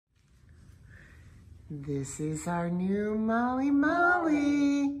This is our new Molly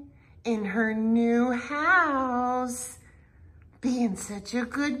in her new house. Being such a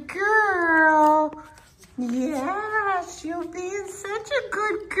good girl. Yeah, she'll be such a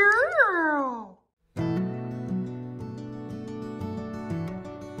good girl.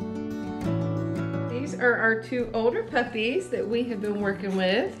 These are our two older puppies that we have been working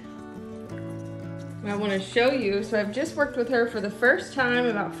with. I want to show you. So I've just worked with her for the first time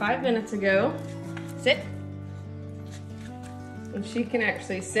about 5 minutes ago. Sit. And she can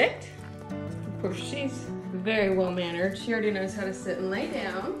actually sit. Of course, she's very well mannered. She already knows how to sit and lay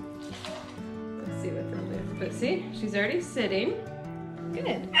down. Let's see what they'll do. But see, she's already sitting.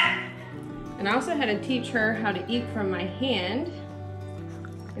 Good. And I also had to teach her how to eat from my hand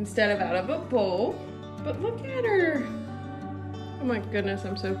instead of out of a bowl. But look at her. Oh my goodness,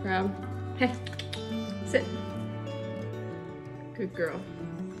 I'm so proud. Hey, sit. Good girl.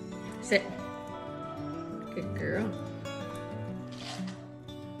 Sit. Good girl.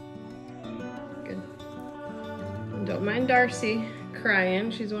 Good. And don't mind Darcy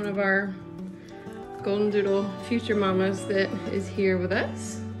crying. She's one of our golden doodle future mamas that is here with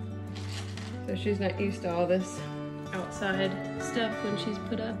us. So she's not used to all this outside stuff when she's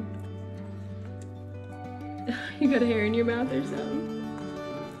put up. You got a hair in your mouth or something?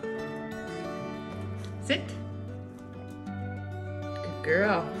 Sit. Good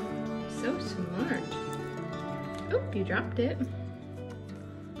girl. So smart. Oh, you dropped it.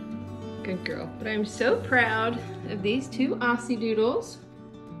 Good girl. But I'm so proud of these two Aussiedoodles.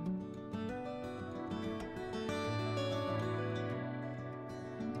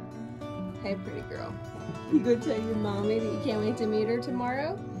 Hey, pretty girl. You go tell your mommy that you can't wait to meet her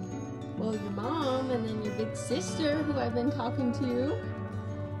tomorrow? Well, your mom and then your big sister, who I've been talking to.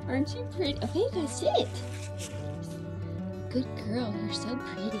 Aren't you pretty? Okay, you gotta sit. Good girl, you're so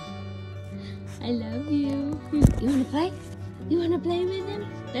pretty. I love you. You wanna play? You wanna play with him?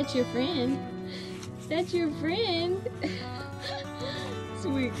 That's your friend. That's your friend.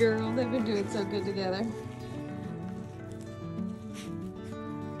 Sweet girl, they've been doing so good together.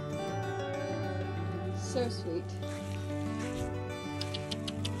 So sweet.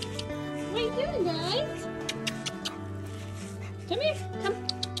 What are you doing, guys? Come here, come.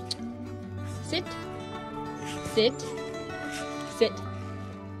 Sit. Sit. Sit.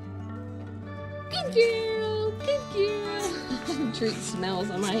 Good girl, good girl. Treat smells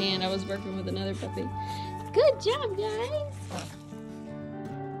on my hand. I was working with another puppy. Good job, guys.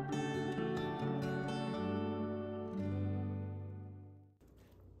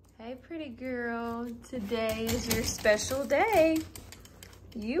 Hey, pretty girl. Today is your special day.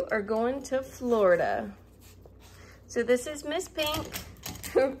 You are going to Florida. So this is Miss Pink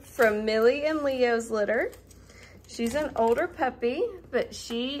from Millie and Leo's Litter. She's an older puppy, but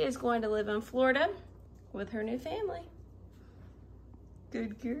she is going to live in Florida with her new family.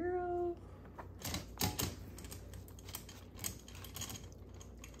 Good girl.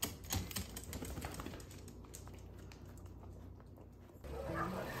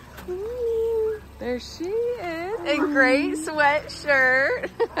 There she is, a gray sweatshirt.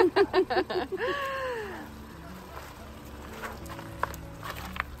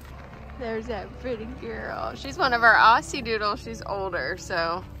 There's that pretty girl. She's one of our Aussiedoodles. She's older,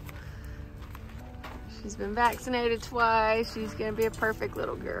 so she's been vaccinated twice. She's gonna be a perfect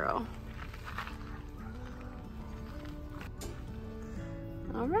little girl.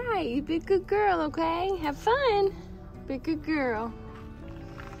 All right, you be a good girl, okay? Have fun. Be a good girl.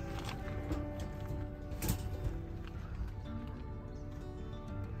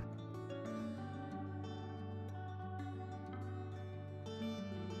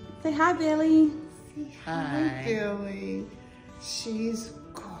 Say hi, Billy. Say hi, Billy. She's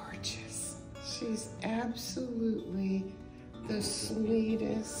gorgeous. She's absolutely the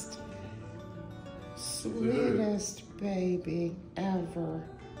sweetest baby ever.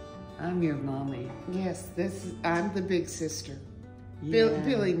 I'm your mommy. Yes, I'm the big sister. Yeah.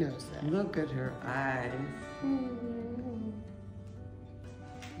 Billy knows that. Look at her eyes.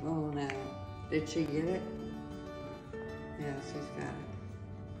 Oh, now, did she get it? Yeah, she's got it.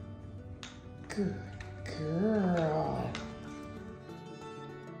 Good girl.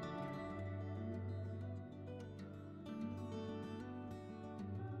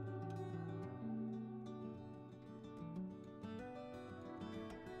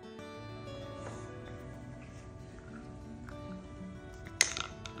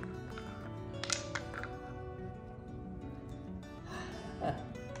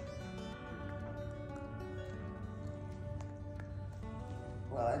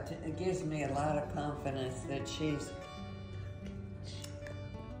 Well, it gives me a lot of confidence that she's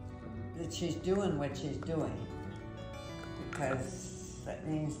that she's doing what she's doing, because that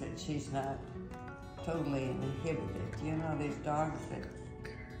means that she's not totally inhibited. You know, these dogs that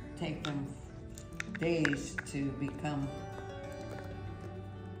take them days to become.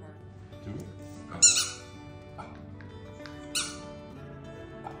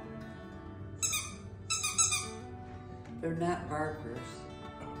 They're not barkers,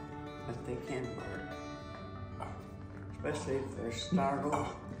 but they can bark, especially if they're startled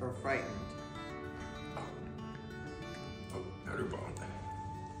or frightened. Oh, better bone.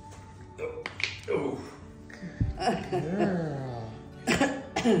 Oh. Girl.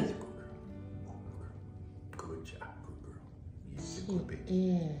 Good job, good girl. Yes, She good baby.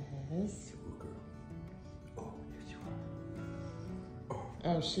 is. Good girl. Oh, yes you are.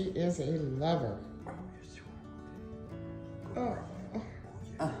 Oh, she is a lover. Oh, yes you are.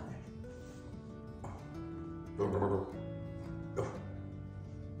 Good Oh, girl. oh. Oh.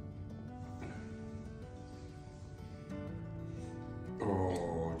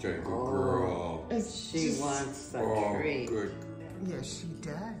 Oh, Jay, good girl. It's She just- wants the Oh, treat. good. Yes, she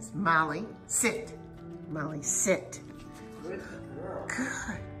does. Molly, sit. Molly, sit. Good girl.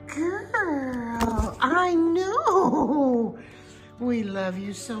 Good girl. I know. We love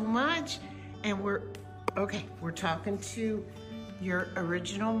you so much. And we're talking to your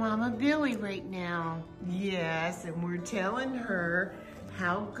original Mama Billie right now. Yes, and we're telling her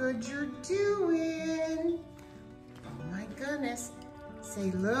how good you're doing. Oh my goodness.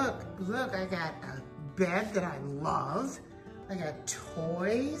 Say, look, I got a bed that I love. I got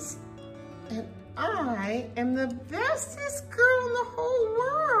toys. And I am the bestest girl in the whole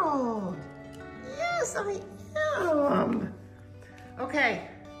world. Yes, I am. Okay,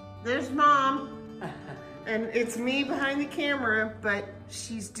 there's Mom. And it's me behind the camera, but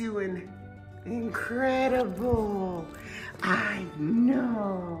she's doing incredible. I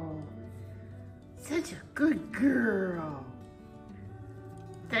know. Such a good girl.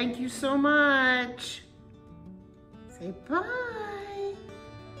 Thank you so much. Say bye.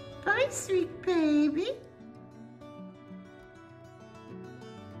 Bye, sweet baby.